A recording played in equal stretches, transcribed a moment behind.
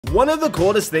One of the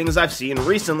coolest things I've seen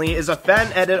recently is a fan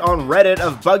edit on Reddit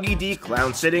of Buggy D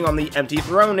Clown sitting on the empty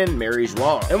throne in Mary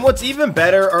Joie. And what's even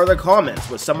better are the comments,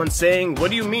 with someone saying, "What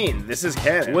do you mean? This is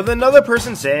canon." With another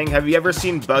person saying, "Have you ever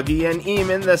seen Buggy and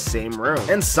Eam in the same room?"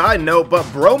 And side note,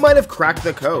 but bro might have cracked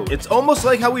the code. It's almost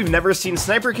like how we've never seen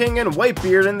Sniper King and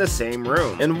Whitebeard in the same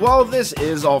room. And while this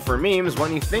is all for memes,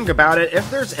 when you think about it,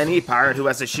 if there's any pirate who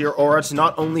has the sheer aura to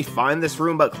not only find this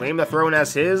room but claim the throne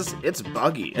as his, it's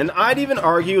Buggy. And I'd even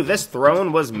argue this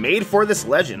throne was made for this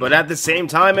legend. But at the same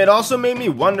time, it also made me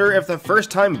wonder if the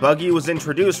first time Buggy was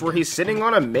introduced where he's sitting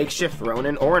on a makeshift throne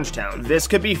in Orangetown. This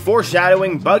could be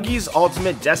foreshadowing Buggy's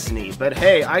ultimate destiny, but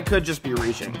hey, I could just be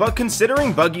reaching. But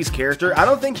considering Buggy's character, I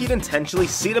don't think he'd intentionally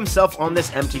seat himself on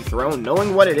this empty throne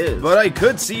knowing what it is. But I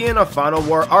could see in a Final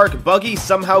War arc, Buggy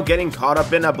somehow getting caught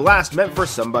up in a blast meant for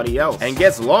somebody else, and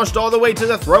gets launched all the way to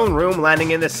the throne room, landing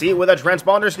in the seat with a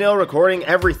transponder snail recording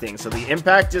everything, so the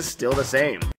impact is still the same.